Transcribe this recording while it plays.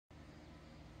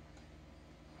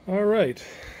All right,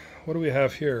 what do we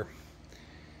have here?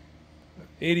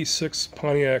 86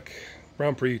 Pontiac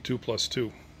Grand Prix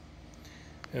 2+2.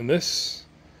 And this,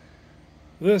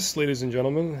 ladies and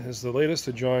gentlemen, is the latest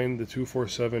to join the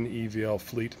 247 EVL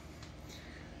fleet.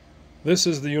 This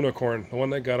is the unicorn, the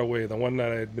one that got away, the one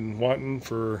that I had been wanting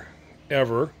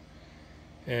forever.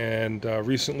 And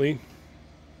recently,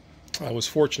 I was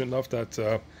fortunate enough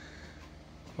that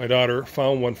my daughter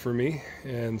found one for me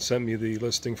and sent me the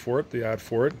listing for it, the ad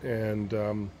for it, and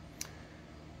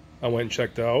I went and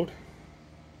checked it out,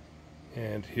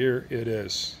 and here it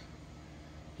is.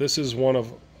 This is one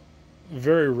of a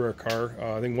very rare car.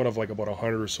 I think one of like about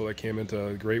 100 or so that came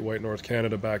into Great White North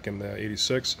Canada back in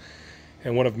 '86,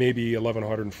 and one of maybe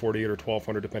 1148 or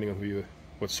 1200, depending on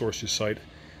what source you cite.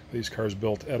 These cars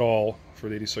built at all for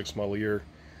the '86 model year,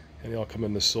 and they all come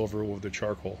in the silver with the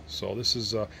charcoal. So this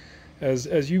is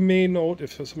as you may note,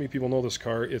 if so many people know this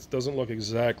car, it doesn't look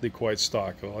exactly quite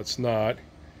stock. Well, it's not.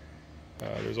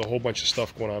 There's a whole bunch of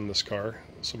stuff going on in this car,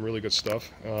 some really good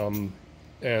stuff. And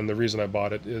the reason I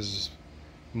bought it is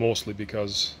mostly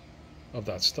because of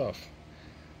that stuff.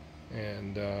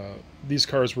 And these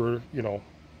cars were,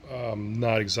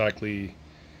 not exactly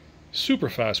super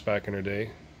fast back in their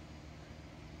day,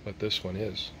 but this one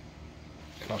is.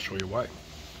 And I'll show you why.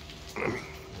 Let me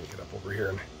get up over here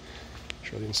and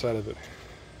show the inside of it.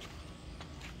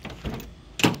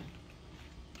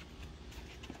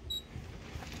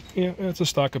 Yeah, it's a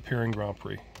stock appearing Grand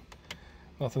Prix.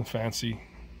 Nothing fancy.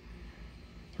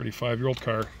 35-year-old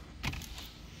car.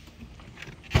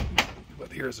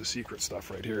 But here's the secret stuff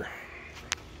right here.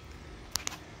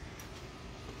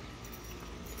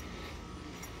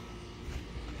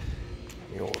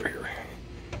 Let me go over here.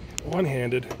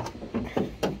 One-handed.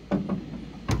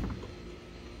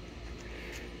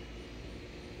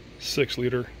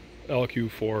 Six-liter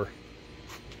LQ4.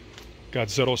 Got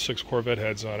Z06 Corvette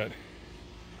heads on it.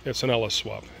 It's an LS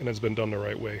swap, and it's been done the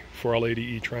right way.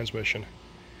 4L80E transmission,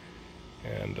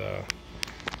 and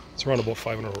it's around about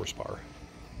 500 horsepower.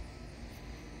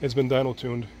 It's been dyno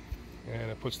tuned,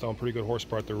 and it puts down pretty good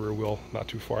horsepower at the rear wheel, not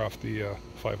too far off the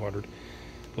 500,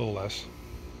 a little less.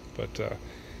 But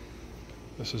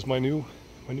this is my new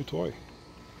toy.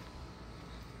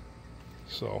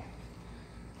 So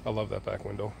I love that back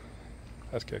window.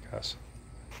 That's kick-ass.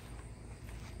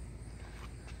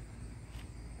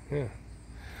 Yeah.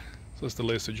 So that's the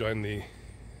latest to join the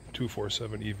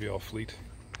 247 EVL fleet.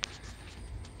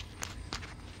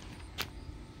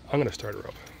 I'm going to start her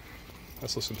up.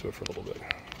 Let's listen to it for a little bit.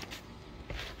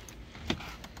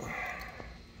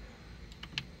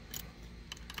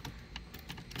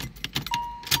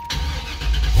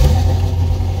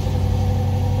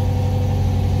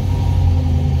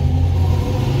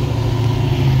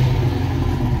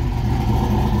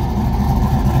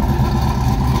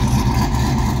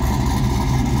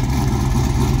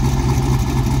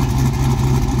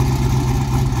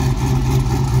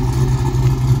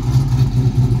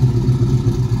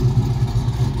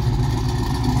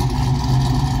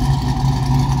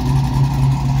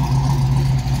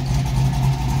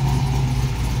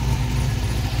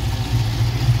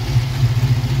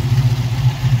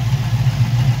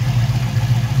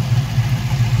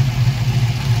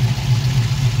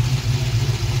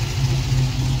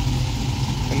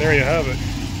 There you have it.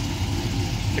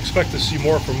 Expect to see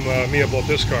more from me about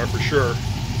this car for sure.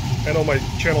 I know my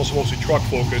channel's mostly truck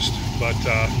focused, but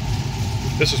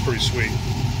this is pretty sweet.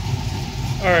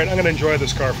 Alright, I'm going to enjoy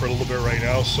this car for a little bit right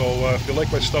now, so if you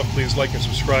like my stuff, please like and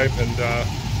subscribe, and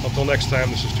until next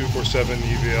time, this is 247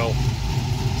 EVL.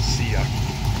 See ya.